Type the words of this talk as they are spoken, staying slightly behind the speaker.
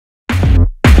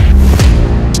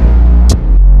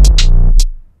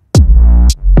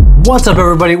What's up,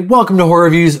 everybody? Welcome to Horror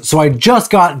Reviews. So I just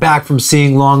got back from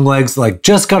seeing Longlegs,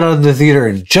 just got out of the theater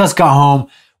and just got home,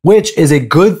 which is a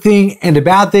good thing and a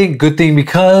bad thing. Good thing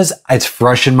because it's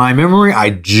fresh in my memory.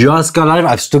 I just got out of it.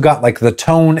 I've still got the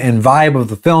tone and vibe of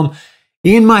the film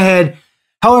in my head.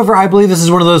 However, I believe this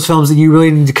is one of those films that you really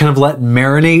need to kind of let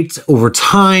marinate over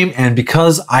time. And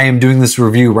because I am doing this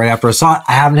review right after I saw it,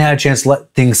 I haven't had a chance to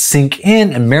let things sink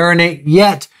in and marinate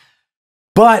yet.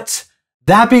 But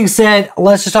that being said,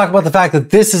 let's just talk about the fact that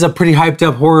this is a pretty hyped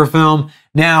up horror film.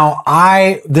 Now,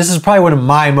 this is probably one of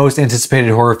my most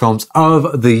anticipated horror films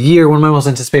of the year, one of my most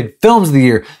anticipated films of the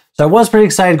year. So I was pretty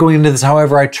excited going into this.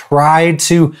 However, I tried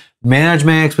to manage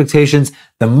my expectations,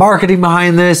 the marketing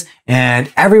behind this,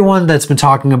 and everyone that's been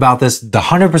talking about this, the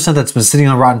 100% that's been sitting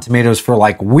on Rotten Tomatoes for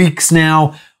weeks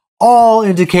now, all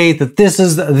indicate that this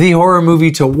is the horror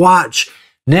movie to watch.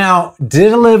 Now,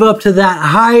 did it live up to that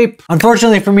hype?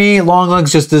 Unfortunately for me,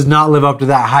 Longlegs just does not live up to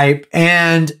that hype.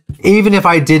 And even if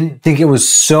I didn't think it was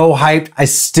so hyped, I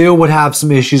still would have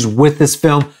some issues with this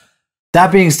film.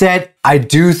 That being said, I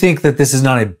do think that this is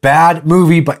not a bad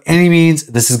movie by any means.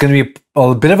 This is going to be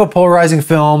a bit of a polarizing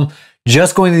film.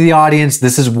 Just going to the audience,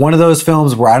 this is one of those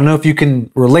films where I don't know if you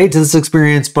can relate to this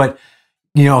experience, but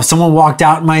someone walked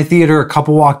out in my theater, a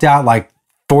couple walked out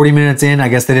 40 minutes in. I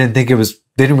guess they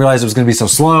didn't realize it was going to be so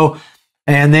slow.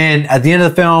 And then at the end of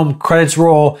the film, credits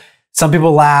roll. Some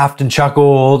people laughed and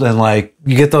chuckled, and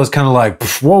you get those kind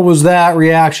of what was that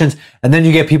reactions? And then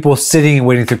you get people sitting and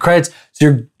waiting through credits.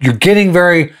 So you're getting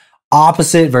very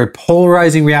opposite, very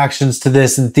polarizing reactions to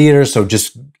this in theaters. So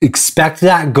just expect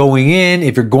that going in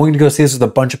if you're going to go see this with a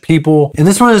bunch of people. And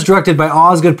this one is directed by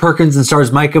Osgood Perkins and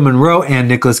stars Maika, Monroe, and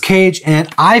Nicolas Cage.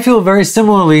 And I feel very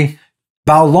similarly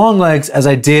about Longlegs as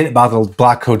I did about the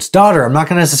Black Coat's Daughter. I'm not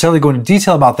going to necessarily go into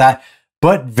detail about that,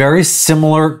 but very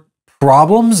similar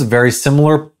problems, very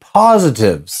similar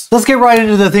positives. Let's get right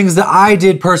into the things that I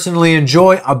did personally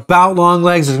enjoy about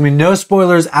Longlegs. There's going to be no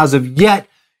spoilers as of yet.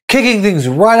 Kicking things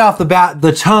right off the bat,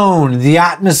 the tone, the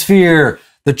atmosphere.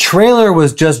 The trailer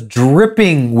was just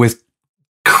dripping with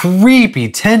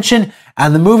creepy tension,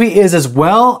 and the movie is as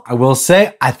well. I will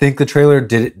say, I think the trailer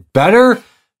did it better.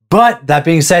 But that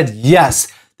being said,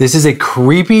 yes, this is a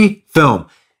creepy film.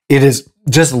 It is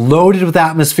just loaded with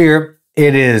atmosphere.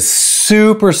 It is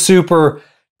super, super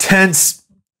tense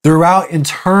throughout in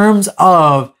terms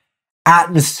of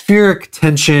atmospheric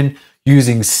tension,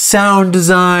 using sound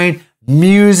design,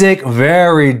 music,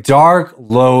 very dark,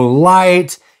 low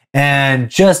light, and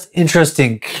just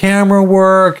interesting camera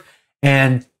work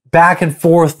and back and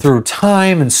forth through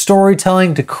time and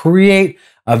storytelling to create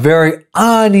a very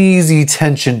uneasy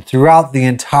tension throughout the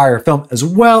entire film, as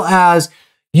well as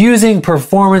using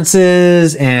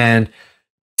performances and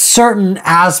certain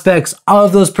aspects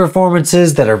of those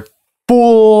performances that are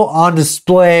full on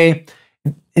display,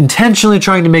 intentionally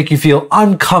trying to make you feel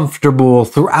uncomfortable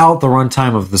throughout the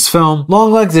runtime of this film.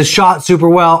 Longlegs is shot super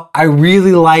well. I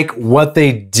really like what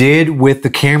they did with the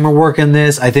camera work in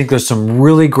this. I think there's some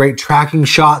really great tracking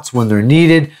shots when they're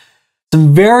needed.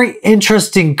 Some very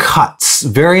interesting cuts,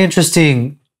 very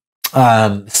interesting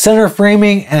center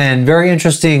framing, and very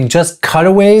interesting just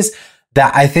cutaways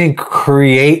that I think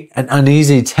create an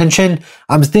uneasy tension.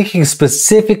 I'm thinking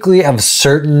specifically of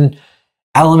certain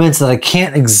elements that I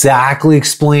can't exactly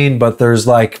explain, but there's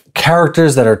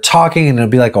characters that are talking and it'll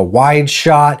be a wide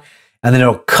shot, and then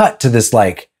it'll cut to this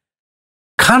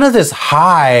kind of this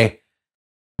high,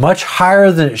 much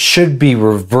higher than it should be,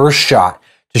 reverse shot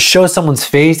to show someone's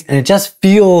face, and it just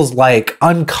feels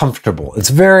uncomfortable. It's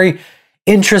very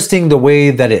interesting the way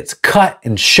that it's cut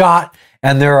and shot,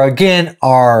 and there again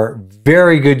are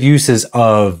very good uses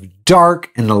of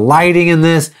dark and the lighting in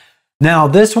this. Now,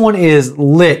 this one is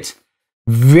lit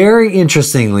very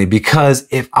interestingly, because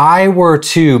if I were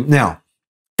to, now,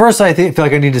 first I feel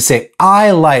like I need to say,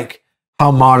 I like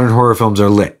how modern horror films are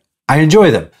lit. I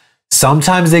enjoy them.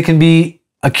 Sometimes they can be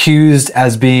accused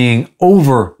as being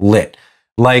overlit.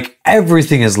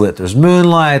 Everything is lit. There's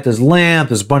moonlight, there's lamp,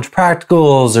 there's a bunch of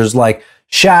practicals, there's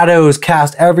shadows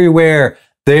cast everywhere.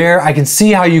 I can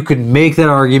see how you could make that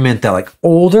argument that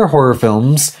older horror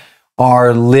films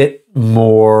are lit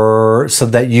more so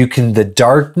that the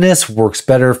darkness works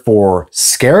better for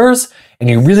scares and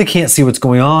you really can't see what's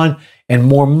going on. And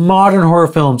more modern horror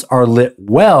films are lit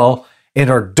well and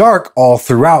are dark all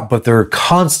throughout, but they're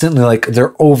constantly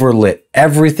they're overlit.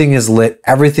 Everything is lit,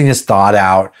 everything is thought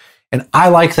out. And I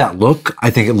like that look.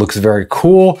 I think it looks very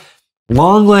cool.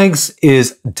 Longlegs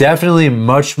is definitely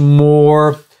much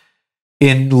more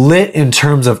lit in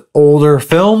terms of older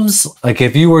films.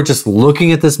 If you were just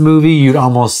looking at this movie, you'd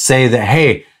almost say that,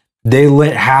 hey, they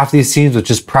lit half these scenes with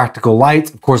just practical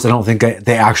lights. Of course, I don't think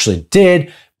they actually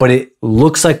did, but it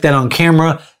looks like that on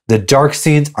camera. The dark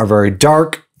scenes are very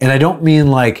dark. And I don't mean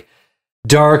like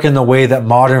dark in the way that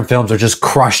modern films are just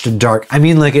crushed and dark. I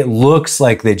mean, like it looks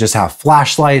like they just have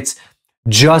flashlights,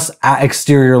 just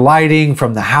exterior lighting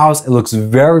from the house. It looks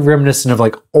very reminiscent of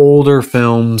like older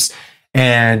films.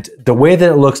 And the way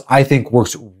that it looks, I think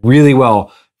works really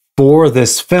well for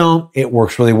this film. It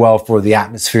works really well for the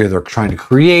atmosphere they're trying to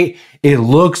create. It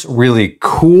looks really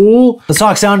cool. Let's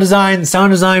talk sound design. The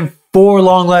sound design for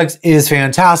Longlegs is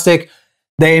fantastic.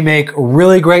 They make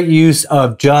really great use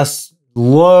of just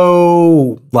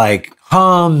low like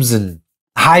hums and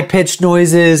high-pitched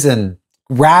noises and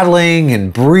rattling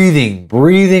and breathing.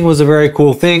 Breathing was a very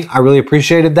cool thing. I really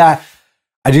appreciated that.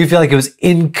 I do feel like it was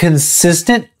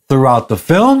inconsistent throughout the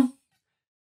film,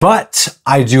 but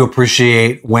I do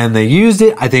appreciate when they used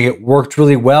it. I think it worked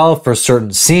really well for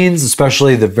certain scenes,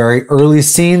 especially the very early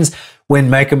scenes when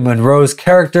Maika Monroe's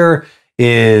character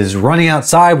is running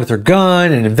outside with her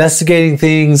gun and investigating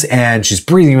things, and she's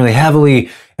breathing really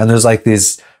heavily, and there's like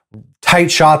this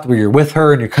tight shot where you're with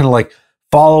her and you're kind of like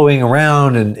following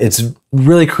around, and it's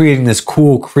really creating this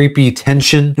cool, creepy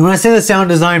tension. And when I say the sound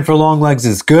design for Longlegs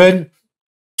is good,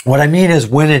 what I mean is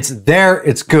when it's there,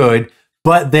 it's good,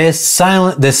 but this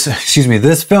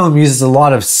film uses a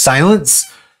lot of silence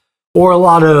or a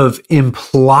lot of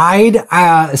implied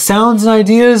sounds and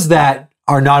ideas that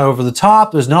are not over the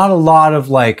top. There's not a lot of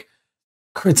like,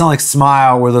 it's not like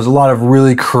Smile where there's a lot of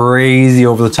really crazy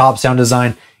over the top sound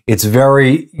design. It's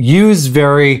very used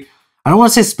very, I don't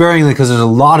want to say sparingly because there's a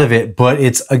lot of it, but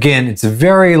it's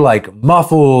very like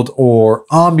muffled or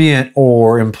ambient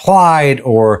or implied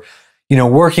or, you know,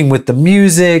 working with the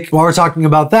music. While we're talking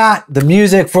about that, the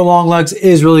music for Longlegs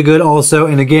is really good also.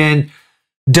 And again,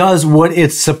 does what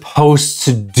it's supposed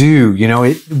to do. You know,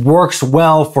 it works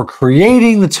well for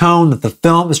creating the tone that the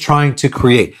film is trying to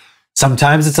create.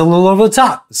 Sometimes it's a little over the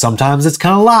top. Sometimes it's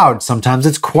kind of loud. Sometimes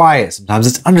it's quiet. Sometimes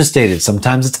it's understated.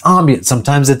 Sometimes it's ambient.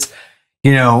 Sometimes it's,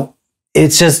 you know,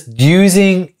 it's just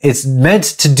it's meant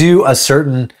to do a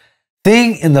certain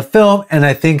thing in the film. And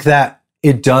I think that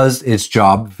it does its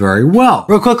job very well.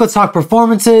 Real quick, let's talk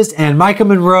performances. And Maika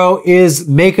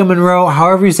Monroe,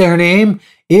 however you say her name,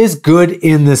 is good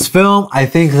in this film. I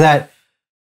think that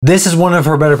this is one of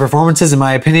her better performances, in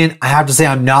my opinion. I have to say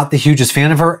I'm not the hugest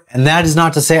fan of her, and that is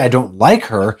not to say I don't like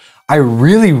her. I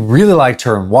really, really liked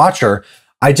her and watch her.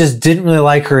 I just didn't really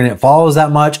like her, and It Follows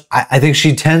that much. I think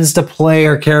she tends to play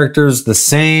her characters the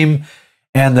same,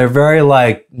 and they're very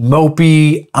like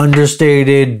mopey,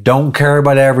 understated, don't care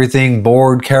about everything,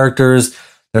 bored characters.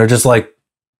 They're just like,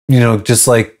 you know, just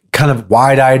like kind of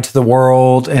wide-eyed to the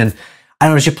world. And I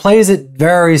don't know, she plays it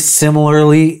very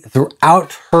similarly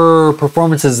throughout her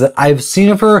performances that I've seen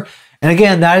of her. And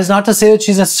again, that is not to say that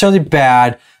she's necessarily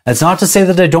bad. That's not to say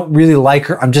that I don't really like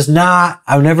her. I'm just not,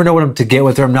 I never know what I'm to get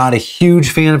with her. I'm not a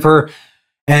huge fan of her.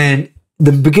 And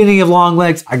the beginning of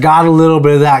Longlegs, I got a little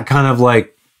bit of that kind of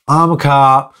like, I'm a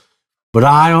cop, but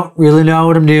I don't really know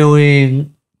what I'm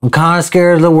doing. I'm kind of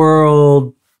scared of the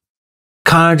world,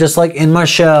 kind of just like in my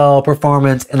shell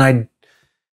performance. And I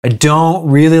don't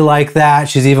really like that.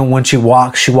 She's even when she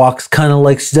walks kind of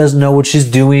like she doesn't know what she's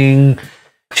doing.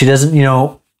 She doesn't, you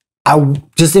know,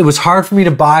 it was hard for me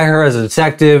to buy her as a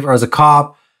detective or as a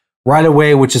cop right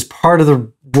away, which is part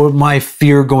of my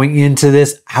fear going into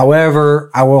this. However,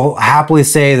 I will happily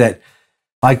say that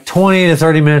like 20 to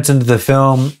 30 minutes into the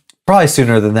film, probably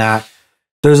sooner than that,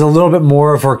 there's a little bit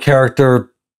more of her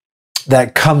character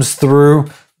that comes through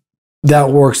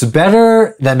that works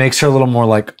better, that makes her a little more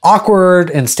like awkward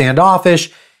and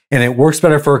standoffish, and it works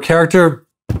better for her character.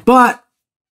 But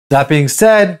that being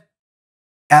said,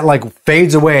 it like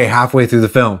fades away halfway through the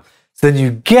film. So then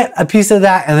you get a piece of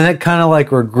that, and then it kind of like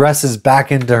regresses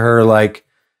back into her like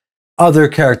other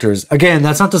characters. Again,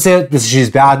 that's not to say that she's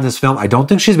bad in this film. I don't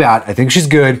think she's bad. I think she's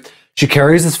good. She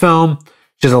carries this film.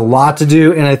 She has a lot to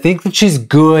do, and I think that she's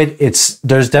good.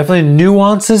 There's definitely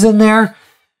nuances in there.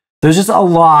 There's just a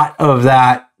lot of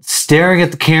that staring at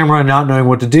the camera and not knowing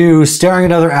what to do, staring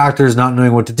at other actors, not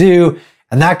knowing what to do.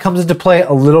 And that comes into play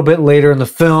a little bit later in the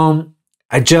film.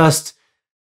 I just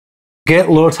get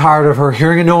a little tired of her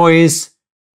hearing a noise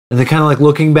and then kind of like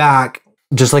looking back,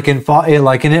 just like in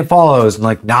It Follows, and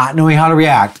like not knowing how to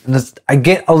react. And I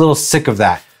get a little sick of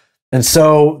that. And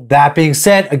so that being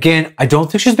said, again, I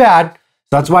don't think she's bad.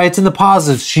 So that's why it's in the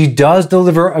positives. She does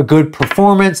deliver a good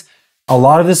performance. A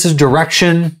lot of this is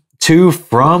direction too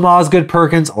from Osgood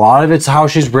Perkins. A lot of it's how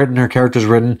she's written, her character's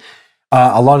written.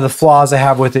 A lot of the flaws I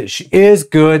have with it, she is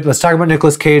good. Let's talk about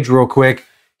Nicolas Cage real quick.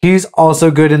 He's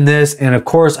also good in this. And of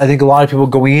course, I think a lot of people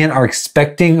going in are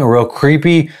expecting a real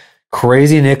creepy,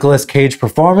 crazy Nicolas Cage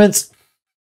performance.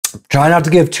 Try not to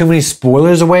give too many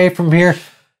spoilers away from here.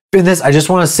 In this, I just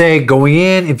want to say, going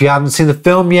in, if you haven't seen the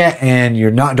film yet and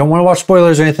don't want to watch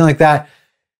spoilers or anything like that,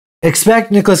 expect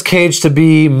Nicolas Cage to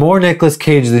be more Nicolas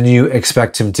Cage than you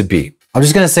expect him to be. I'm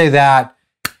just going to say that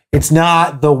it's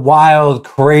not the wild,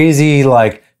 crazy,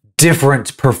 like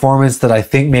different performance that I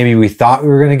think maybe we thought we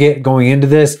were going to get going into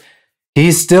this.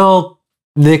 He's still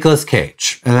Nicolas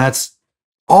Cage. And that's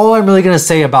all I'm really going to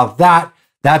say about that.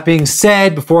 That being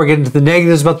said, before I get into the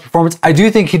negatives about the performance, I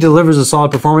do think he delivers a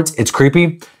solid performance. It's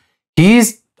creepy.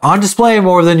 He's on display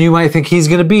more than you might think he's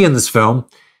going to be in this film.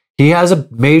 He has a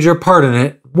major part in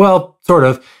it. Well, sort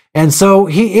of. And so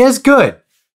he is good.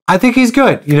 I think he's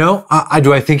good. You know,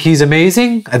 do I think he's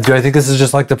amazing? Do I think this is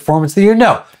just like the performance of the year?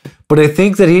 No. But I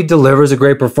think that he delivers a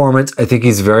great performance. I think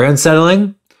he's very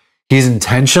unsettling. He's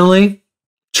intentionally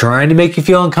trying to make you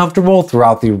feel uncomfortable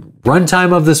throughout the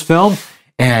runtime of this film.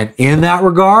 And in that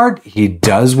regard, he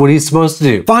does what he's supposed to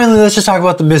do. Finally, let's just talk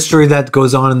about the mystery that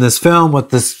goes on in this film,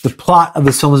 what the plot of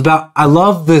this film is about. I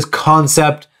love this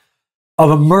concept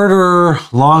of a murderer,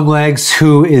 Longlegs,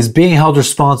 who is being held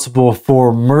responsible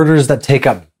for murders that take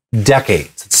up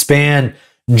decades, that span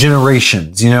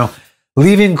generations, you know,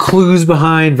 leaving clues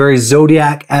behind, very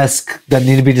Zodiac-esque, that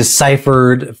need to be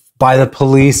deciphered by the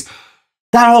police.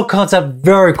 That whole concept,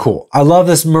 very cool. I love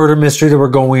this murder mystery that we're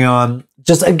going on.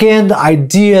 Just again, the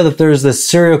idea that there's this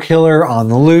serial killer on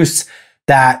the loose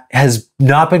that has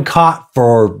not been caught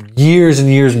for years and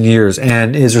years and years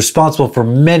and is responsible for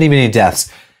many, many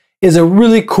deaths is a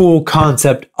really cool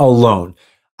concept alone.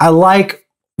 I like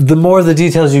the more of the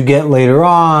details you get later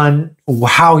on,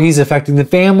 how he's affecting the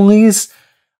families.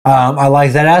 I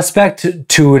like that aspect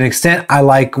to an extent. I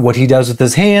like what he does with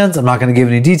his hands. I'm not going to give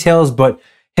any details, but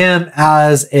him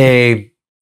as a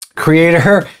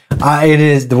creator,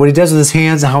 what he does with his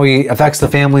hands and how he affects the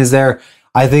families there,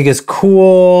 I think is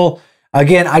cool.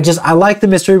 Again, I like the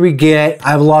mystery we get.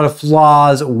 I have a lot of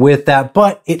flaws with that,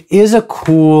 but it is a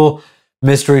cool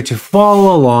mystery to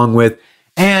follow along with.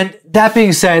 And that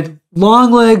being said,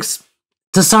 Longlegs,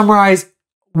 to summarize,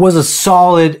 was a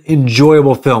solid,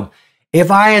 enjoyable film.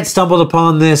 If I had stumbled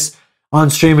upon this on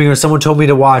streaming or someone told me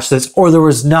to watch this, or there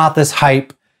was not this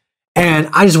hype, and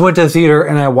I just went to the theater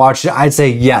and I watched it, I'd say,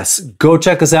 yes, go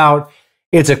check this out.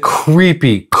 It's a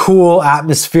creepy, cool,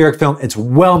 atmospheric film. It's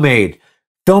well made.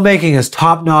 Filmmaking is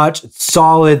top notch. It's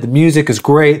solid. The music is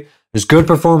great. There's good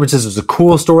performances. There's a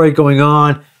cool story going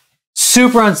on.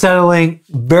 Super unsettling,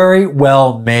 very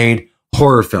well made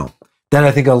horror film that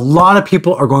I think a lot of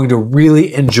people are going to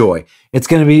really enjoy. It's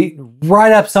going to be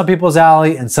right up some people's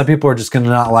alley and some people are just going to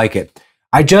not like it.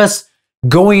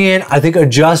 Going in, I think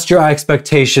adjust your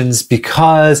expectations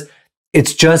because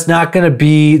it's just not going to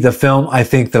be the film I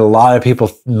think that a lot of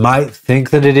people might think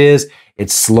that it is.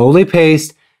 It's slowly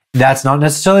paced. That's not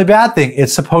necessarily a bad thing.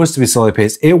 It's supposed to be slowly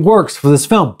paced. It works for this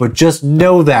film, but just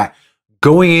know that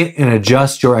going in and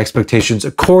adjust your expectations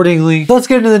accordingly. So let's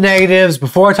get into the negatives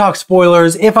before I talk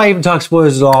spoilers. If I even talk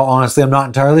spoilers at all, honestly, I'm not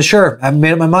entirely sure. I haven't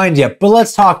made up my mind yet, but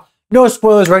let's talk no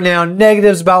spoilers right now.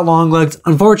 Negatives about Longlegs.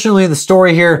 Unfortunately, the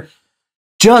story here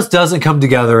just doesn't come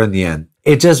together in the end.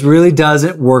 It just really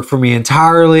doesn't work for me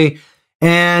entirely.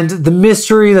 And the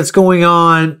mystery that's going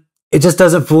on, it just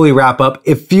doesn't fully wrap up.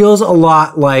 It feels a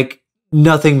lot like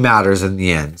nothing matters in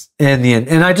the end.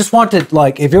 And I just want to,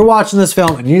 like, if you're watching this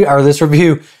film and this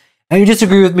review and you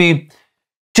disagree with me,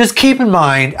 just keep in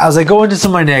mind as I go into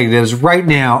some of my negatives right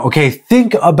now, okay,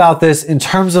 think about this in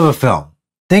terms of a film.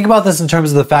 Think about this in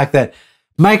terms of the fact that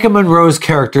Maika Monroe's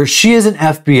character, she is an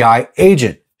FBI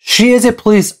agent. She is a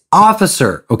police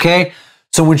officer, okay?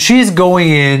 So when she's going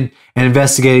in and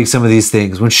investigating some of these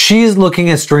things, when she's looking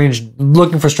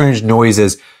for strange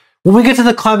noises, when we get to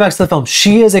the climax of the film,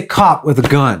 she is a cop with a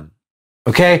gun,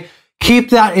 okay? Keep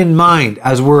that in mind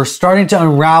as we're starting to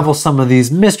unravel some of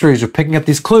these mysteries or picking up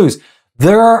these clues.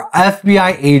 There are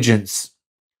FBI agents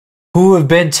who have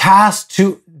been tasked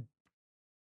to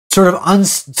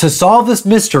to solve this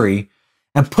mystery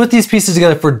and put these pieces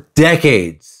together for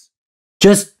decades.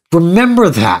 Just remember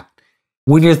that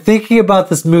when you're thinking about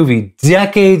this movie,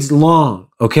 decades long,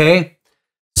 okay?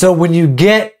 So when you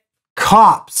get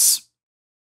cops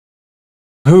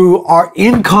who are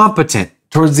incompetent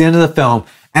towards the end of the film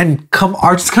and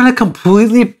are just kind of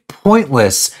completely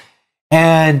pointless,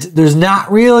 and there's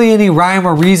not really any rhyme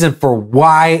or reason for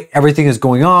why everything is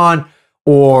going on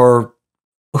or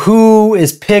who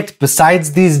is picked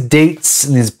besides these dates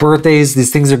and these birthdays,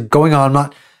 these things are going on. I'm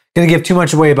not going to give too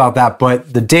much away about that,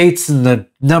 but the dates and the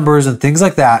numbers and things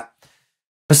like that.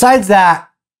 Besides that,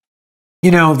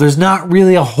 there's not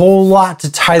really a whole lot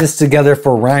to tie this together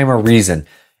for rhyme or reason.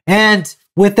 And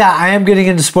with that, I am getting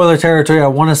into spoiler territory. I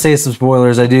want to say some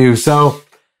spoilers, I do. So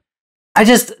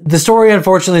the story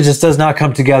unfortunately just does not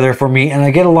come together for me. And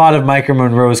I get a lot of Maika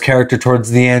Monroe's character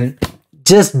towards the end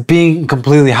just being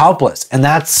completely helpless. And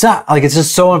that's like, it's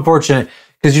just so unfortunate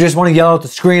because you just want to yell at the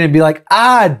screen and be like,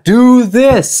 do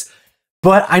this.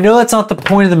 But I know that's not the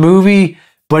point of the movie.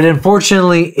 But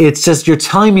unfortunately, it's just, you're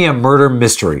telling me a murder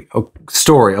mystery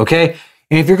story, okay?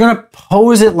 And if you're going to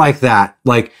pose it like that,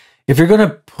 like if you're going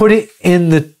to put it in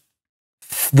the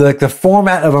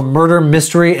format of a murder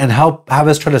mystery and have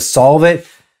us try to solve it,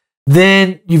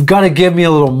 then you've got to give me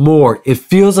a little more. It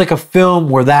feels like a film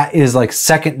where that is like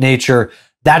second nature.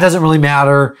 That doesn't really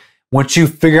matter once you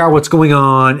figure out what's going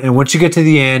on. And once you get to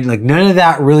the end, like none of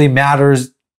that really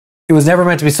matters. It was never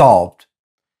meant to be solved.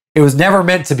 It was never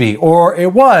meant to be, or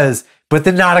it was, but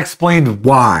then not explained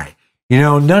why.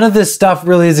 None of this stuff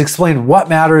really is explained what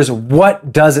matters,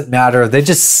 what doesn't matter. They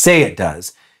just say it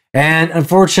does. And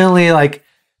unfortunately, like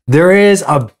there is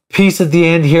a piece at the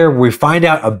end here where we find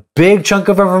out a big chunk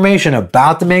of information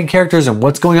about the main characters and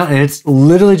what's going on. And it's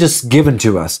literally just given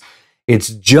to us. It's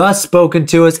just spoken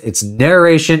to us. It's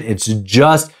narration. It's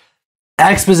just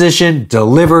exposition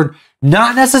delivered,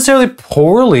 not necessarily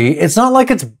poorly. It's not like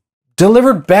it's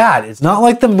delivered bad. It's not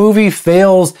like the movie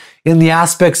fails in the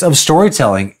aspects of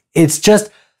storytelling. It's just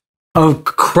a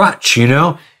crutch,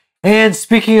 And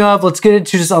speaking of, let's get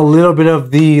into just a little bit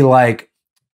of the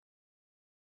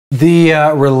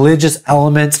religious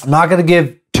elements. I'm not going to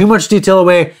give too much detail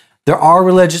away. There are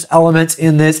religious elements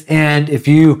in this, and if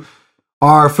you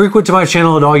are frequent to my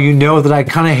channel at all, you know that I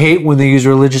kind of hate when they use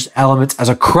religious elements as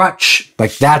a crutch.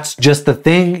 Like that's just the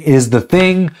thing, is the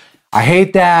thing. I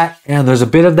hate that, and there's a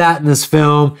bit of that in this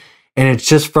film, and it's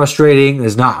just frustrating.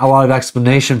 There's not a lot of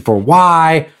explanation for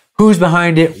why, who's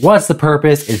behind it, what's the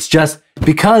purpose. It's just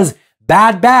because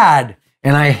bad,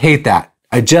 and I hate that.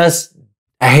 I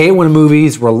hate when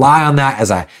movies rely on that as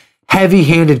a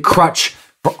heavy-handed crutch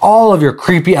for all of your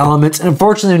creepy elements. And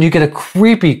unfortunately, when you get a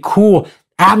creepy, cool,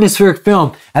 atmospheric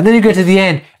film, and then you get to the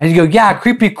end, and you go, yeah,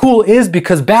 creepy, cool is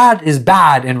because bad is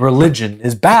bad, and religion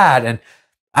is bad, and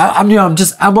I'm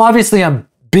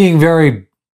being very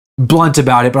blunt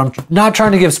about it, but I'm not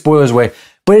trying to give spoilers away,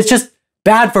 but it's just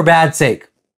bad for bad's sake.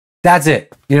 That's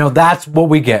it. That's what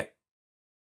we get.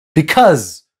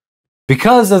 Because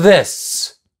of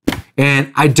this.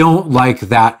 And I don't like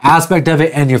that aspect of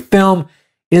it. And your film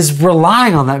is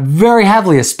relying on that very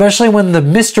heavily, especially when the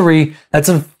mystery that's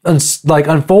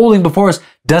unfolding before us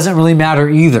doesn't really matter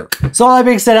either. So all that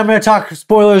being said, I'm going to talk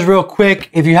spoilers real quick.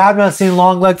 If you have not seen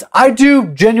Longlegs, I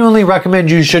do genuinely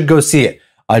recommend you should go see it.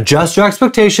 Adjust your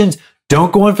expectations.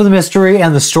 Don't go in for the mystery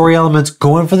and the story elements.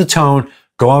 Go in for the tone.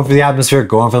 Go in for the atmosphere.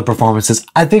 Go in for the performances.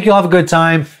 I think you'll have a good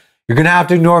time. You're going to have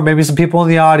to ignore maybe some people in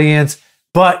the audience,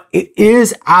 but it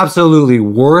is absolutely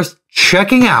worth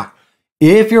checking out.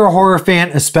 If you're a horror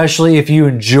fan, especially if you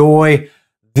enjoy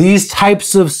these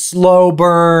types of slow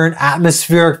burn,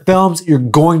 atmospheric films, you're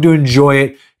going to enjoy it.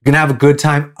 You're going to have a good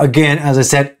time. Again, as I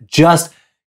said, just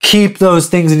keep those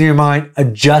things in your mind.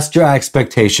 Adjust your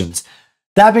expectations.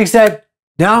 That being said,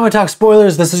 now I'm going to talk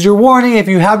spoilers. This is your warning. If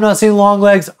you have not seen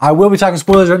Longlegs, I will be talking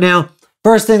spoilers right now.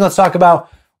 First thing, let's talk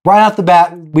about right off the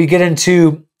bat, we get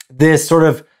into this sort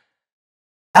of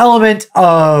element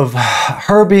of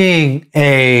her being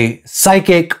a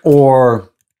psychic or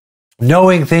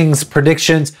knowing things,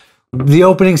 predictions. The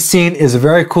opening scene is a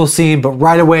very cool scene, but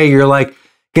right away you're like,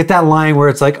 get that line where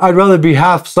it's like, I'd rather be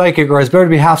half psychic, or it's better to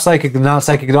be half psychic than not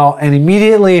psychic at all. And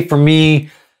immediately for me,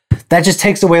 that just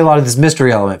takes away a lot of this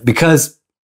mystery element, because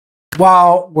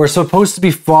while we're supposed to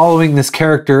be following this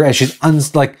character as she's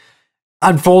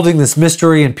unfolding this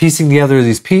mystery and piecing together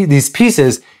these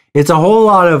pieces, it's a whole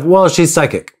lot of, well, she's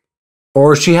psychic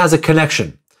or she has a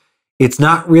connection. It's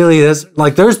not really this,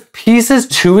 there's pieces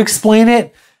to explain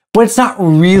it, but it's not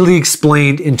really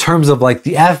explained in terms of the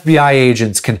FBI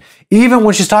agents can, even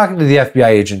when she's talking to the FBI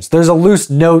agents, there's a loose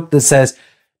note that says,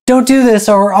 don't do this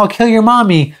or I'll kill your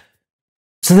mommy.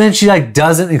 So then she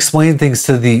doesn't explain things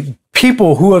to the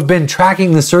people who have been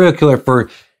tracking the serial killer for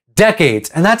decades.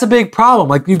 And that's a big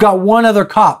problem. You've got one other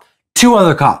cop, two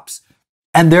other cops,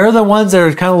 and they're the ones that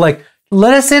are kind of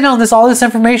let us in on this, all this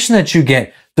information that you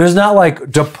get. There's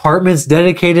not departments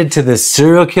dedicated to this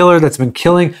serial killer that's been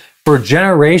killing for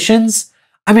generations.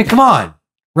 I mean, come on,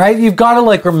 right? You've got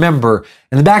to remember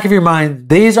in the back of your mind,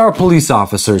 these are police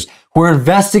officers who are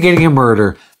investigating a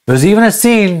murder. There's even a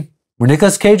scene where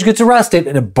Nicolas Cage gets arrested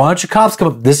and a bunch of cops come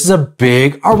up. This is a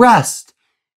big arrest.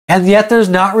 And yet there's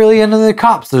not really any other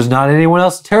cops. There's not anyone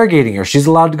else interrogating her. She's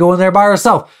allowed to go in there by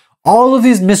herself. All of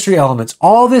these mystery elements,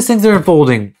 all these things that are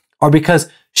unfolding are because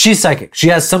she's psychic. She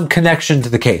has some connection to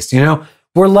the case, you know?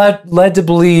 We're led to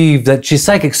believe that she's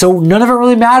psychic. So none of it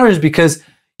really matters because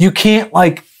you can't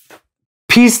like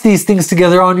piece these things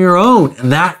together on your own.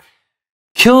 And that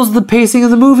kills the pacing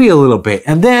of the movie a little bit.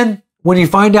 And then when you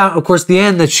find out, of course, the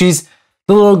end that she's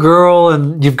the little girl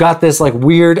and you've got this like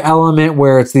weird element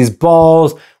where it's these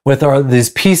balls with these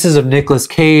pieces of Nicolas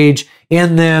Cage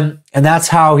in them. And that's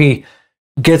how he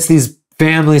gets these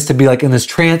families to be like in this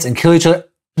trance and kill each other.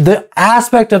 The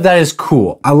aspect of that is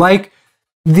cool. I like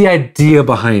the idea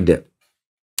behind it.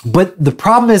 But the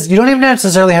problem is you don't even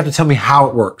necessarily have to tell me how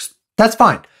it works. That's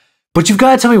fine. But you've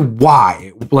got to tell me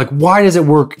why. Like, why does it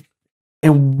work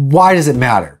and why does it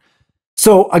matter?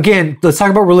 So again, let's talk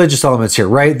about religious elements here,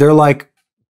 right? They're like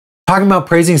talking about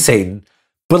praising Satan,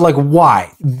 but like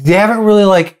why? They haven't really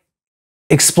like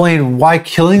explained why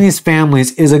killing these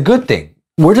families is a good thing.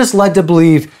 We're just led to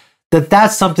believe that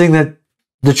that's something that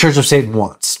the Church of Satan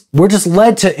wants. We're just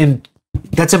led to,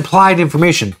 that's implied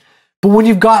information. But when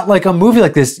you've got like a movie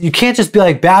like this, you can't just be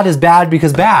like bad is bad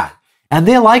because bad. And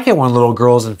they like it when little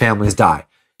girls and families die.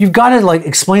 You've got to like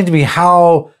explain to me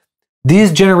how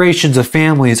these generations of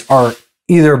families are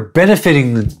either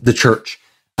benefiting the church.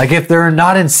 Like if they're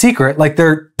not in secret, like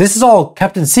this is all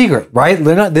kept in secret, right?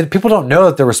 People don't know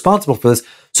that they're responsible for this.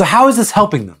 So how is this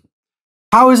helping them?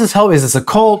 How is this helping? Is this a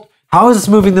cult? How is this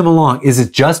moving them along? Is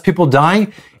it just people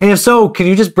dying? And if so, can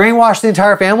you just brainwash the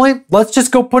entire family? Let's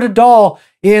just go put a doll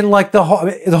in like the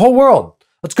whole world.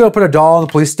 Let's go put a doll in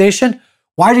the police station.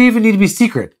 Why do you even need to be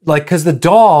secret? Like, because the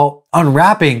doll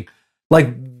unwrapping, like,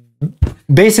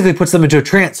 basically puts them into a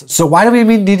trance. So why do we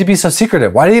even need to be so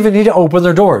secretive? Why do you even need to open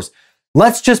their doors?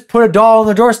 Let's just put a doll on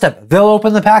their doorstep. They'll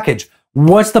open the package.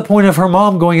 What's the point of her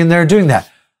mom going in there and doing that?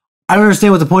 I don't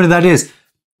understand what the point of that is.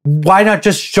 Why not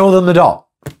just show them the doll?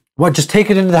 What? Just take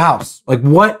it into the house. Like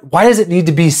what? Why does it need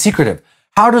to be secretive?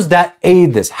 How does that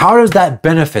aid this? How does that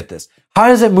benefit this? How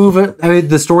does it move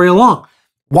the story along?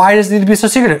 Why does it need to be so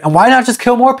secretive? And why not just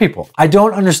kill more people? I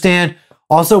don't understand.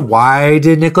 Also, why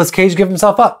did Nicolas Cage give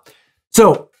himself up?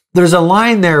 So there's a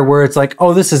line there where it's like,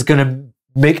 oh, this is going to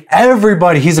make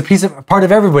everybody, he's a part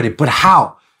of everybody. But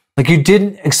how? Like you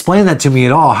didn't explain that to me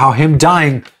at all, how him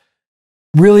dying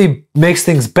really makes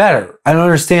things better. I don't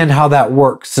understand how that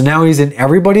works. So now he's in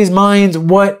everybody's minds.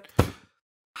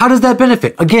 How does that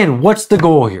benefit? Again, what's the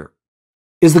goal here?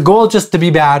 Is the goal just to be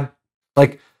bad?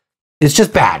 Like, it's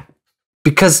just bad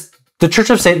because the Church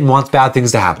of Satan wants bad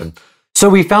things to happen. So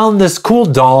we found this cool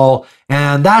doll,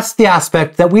 and that's the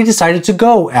aspect that we decided to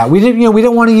go at. We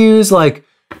didn't want to use like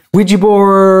Ouija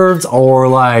boards or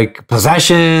like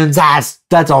possessions.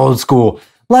 That's old school.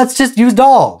 Let's just use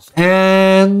dolls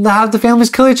and have the families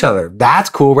kill each other. That's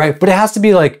cool, right? But it has to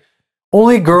be like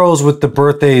only girls with the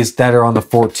birthdays that are on the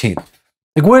 14th.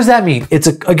 Like, what does that mean? It's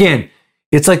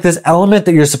like this element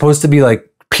that you're supposed to be like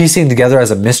piecing together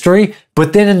as a mystery,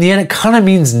 but then in the end, it kind of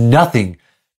means nothing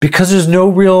because there's no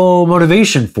real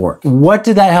motivation for it. What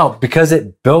did that help? Because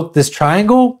it built this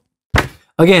triangle?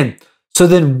 Again, so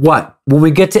then what? When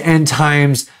we get to end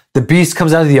times, the beast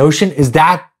comes out of the ocean. Is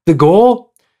that the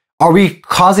goal? Are we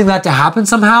causing that to happen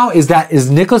somehow?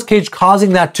 Is Nicolas Cage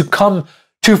causing that to come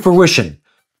to fruition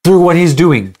through what he's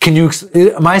doing?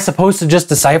 Am I supposed to just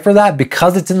decipher that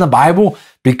because it's in the Bible?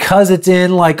 Because it's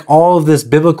in like all of this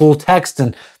biblical text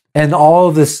and all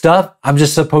of this stuff? I'm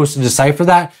just supposed to decipher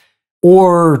that?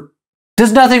 Or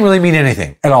does nothing really mean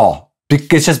anything at all?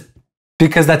 It's just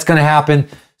because that's going to happen,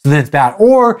 so then it's bad.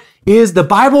 Or is the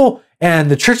Bible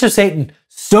and the Church of Satan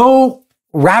so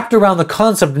wrapped around the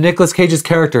concept of Nicolas Cage's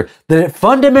character that it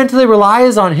fundamentally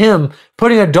relies on him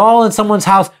putting a doll in someone's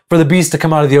house for the beast to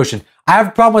come out of the ocean? I have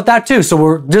a problem with that too. So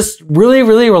we're just really,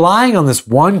 really relying on this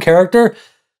one character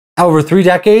over 3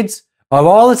 decades. Of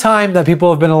all the time that people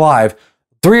have been alive,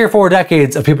 3 or 4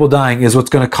 decades of people dying is what's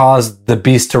going to cause the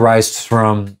beast to rise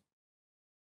in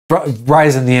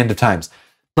the end of times.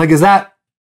 Like, is that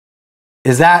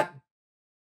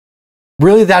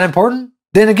really that important?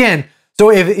 Then again, so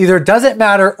if either it doesn't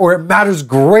matter or it matters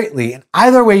greatly, and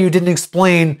either way, you didn't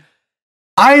explain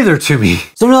either to me.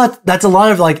 So no, that's a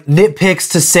lot of like nitpicks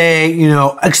to say,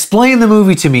 explain the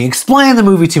movie to me, explain the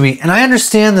movie to me. And I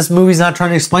understand this movie's not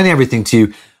trying to explain everything to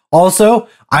you. Also,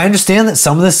 I understand that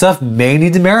some of this stuff may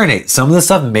need to marinate. Some of this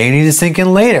stuff may need to sink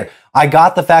in later. I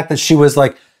got the fact that she was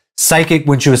like psychic.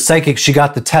 When she was psychic, she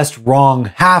got the test wrong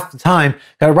half the time,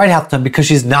 got it right half the time because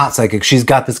she's not psychic. She's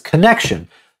got this connection.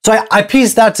 So I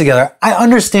pieced that together. I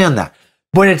understand that.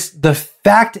 But the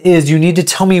fact is you need to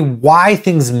tell me why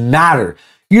things matter.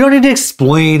 You don't need to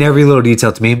explain every little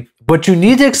detail to me, but you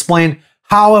need to explain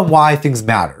how and why things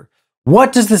matter.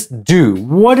 What does this do?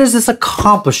 What is this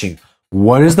accomplishing?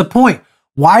 What is the point?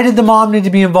 Why did the mom need to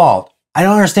be involved? I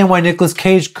don't understand why Nicolas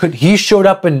Cage he showed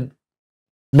up and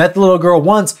met the little girl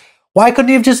once. Why couldn't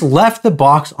he have just left the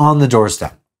box on the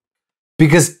doorstep?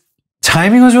 Because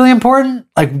timing was really important.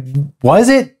 Like, was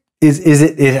it?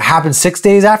 It happened 6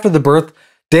 days after the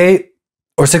birthday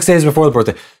or 6 days before the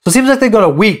birthday. So it seems like they got a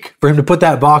week for him to put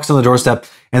that box on the doorstep,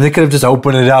 and they could have just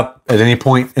opened it up at any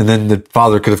point, and then the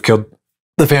father could have killed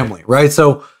the family, right?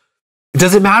 So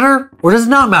does it matter or does it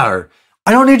not matter?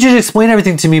 I don't need you to explain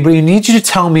everything to me, but you need you to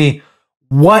tell me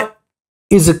what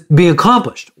is being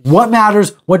accomplished. What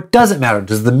matters? What doesn't matter?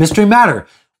 Does the mystery matter?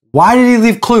 Why did he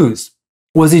leave clues?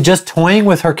 Was he just toying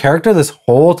with her character this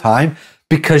whole time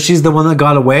because she's the one that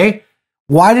got away?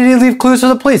 Why did he leave clues for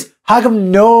the police? How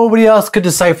come nobody else could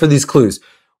decipher these clues?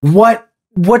 What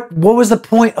was the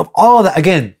point of all of that?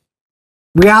 Again,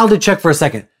 reality check for a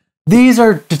second. These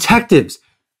are detectives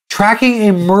tracking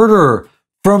a murderer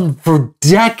for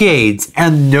decades,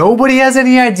 and nobody has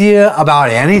any idea about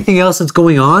anything else that's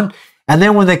going on. And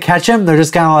then when they catch him, they're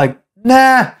just kind of like,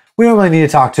 nah, we don't really need to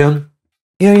talk to him.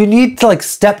 You know, you need to like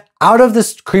step out of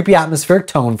this creepy atmospheric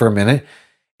tone for a minute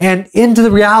and into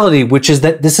the reality, which is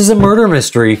that this is a murder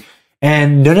mystery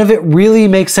and none of it really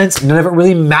makes sense. None of it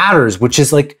really matters, which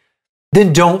is like,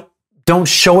 then don't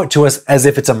show it to us as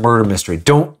if it's a murder mystery.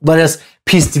 Don't let us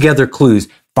piece together clues.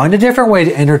 Find a different way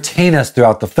to entertain us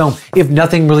throughout the film if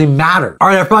nothing really matters. All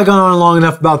right, I've probably gone on long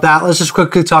enough about that. Let's just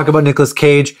quickly talk about Nicolas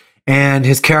Cage and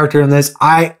his character in this.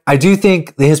 I do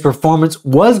think that his performance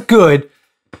was good,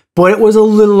 but it was a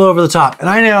little over the top. And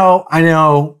I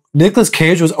know, Nicolas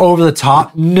Cage was over the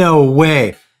top. No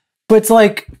way. But it's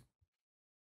like,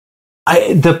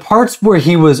 the parts where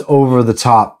he was over the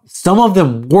top, some of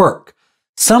them work.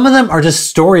 Some of them are just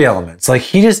story elements. Like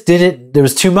he just did it, there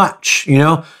was too much, you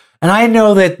know? And I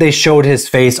know that they showed his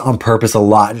face on purpose a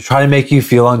lot to try to make you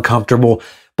feel uncomfortable.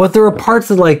 But there were parts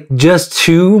that like just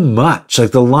too much.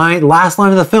 Like the last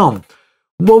line of the film.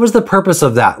 What was the purpose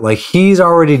of that? Like he's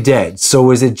already dead. So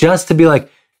is it just to be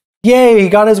like, yay, he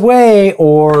got his way?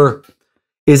 Or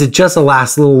is it just a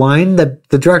last little line that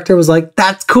the director was like,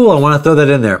 that's cool, I want to throw that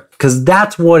in there? Because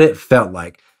that's what it felt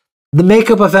like. The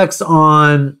makeup effects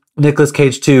on Nicolas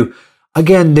Cage too,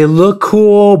 again, they look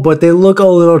cool, but they look a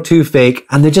little too fake,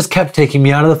 and they just kept taking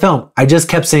me out of the film. I just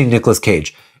kept saying Nicolas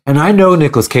Cage. And I know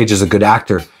Nicolas Cage is a good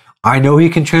actor. I know he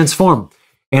can transform.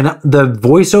 And the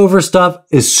voiceover stuff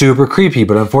is super creepy,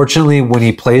 but unfortunately, when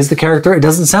he plays the character, it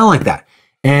doesn't sound like that.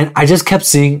 And I just kept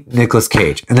seeing Nicolas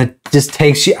Cage, and it just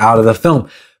takes you out of the film.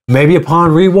 Maybe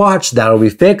upon rewatch, that'll be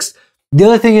fixed. The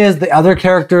other thing is the other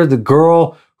character, the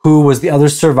girl who was the other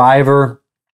survivor,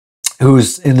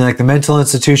 who's in like the mental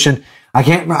institution. I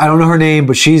don't know her name,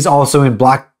 but she's also in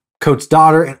Black Coat's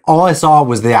daughter. And all I saw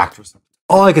was the actress.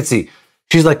 All I could see.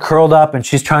 She's like curled up and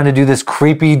she's trying to do this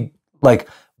creepy like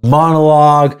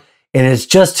monologue, and it's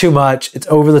just too much. It's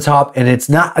over the top, and it's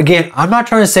not, again, I'm not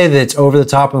trying to say that it's over the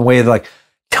top in a way of like,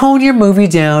 tone your movie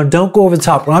down, don't go over the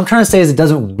top. What I'm trying to say is it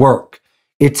doesn't work.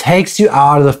 It takes you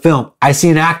out of the film. I see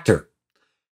an actor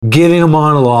giving a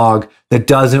monologue that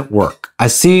doesn't work. I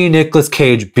see Nicolas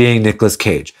Cage being Nicolas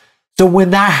Cage. So when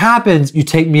that happens, you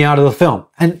take me out of the film.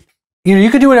 And you know,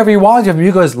 you can do whatever you want. You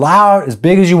can go as loud, as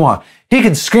big as you want. He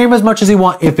can scream as much as he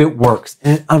wants if it works.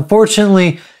 And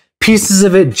unfortunately, pieces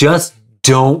of it just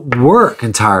don't work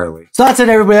entirely. So that's it,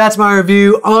 everybody. That's my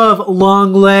review of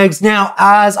Longlegs. Now,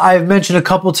 as I've mentioned a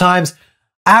couple times,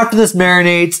 after this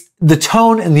marinates, the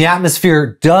tone and the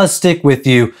atmosphere does stick with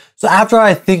you. So after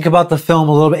I think about the film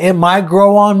a little bit, it might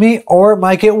grow on me or it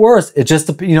might get worse. It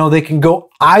just, you know, they can go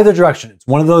either direction. It's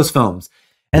one of those films.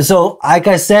 And so, like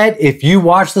I said, if you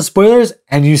watch the spoilers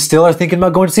and you still are thinking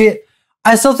about going to see it,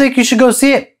 I still think you should go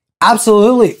see it.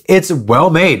 Absolutely. It's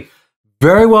well made.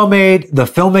 Very well made. The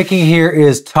filmmaking here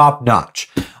is top notch.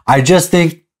 I just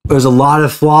think there's a lot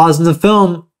of flaws in the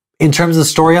film in terms of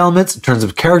story elements, in terms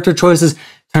of character choices, in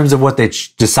terms of what they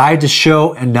decide to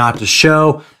show and not to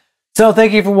show. So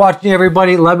thank you for watching,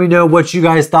 everybody. Let me know what you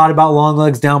guys thought about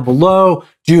Longlegs down below.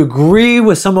 Do you agree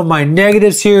with some of my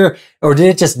negatives here, or did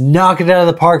it just knock it out of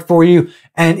the park for you?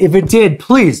 And if it did,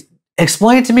 please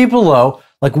explain to me below,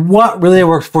 like what really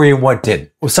worked for you and what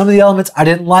didn't. With some of the elements I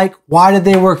didn't like, why did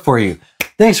they work for you?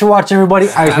 Thanks for watching, everybody.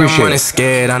 I appreciate it.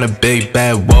 Scared, I'm a big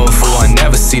bad wolf. Oh, I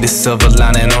never see the silver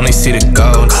lining, only see the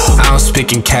gold. I don't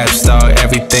speak in caps, dog,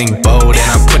 everything bold. And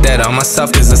I put that on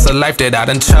myself, cause it's a life that I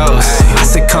done chose. I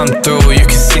said come through, you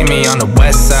can see me on the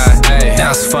west side. Now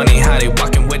it's funny how they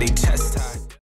walking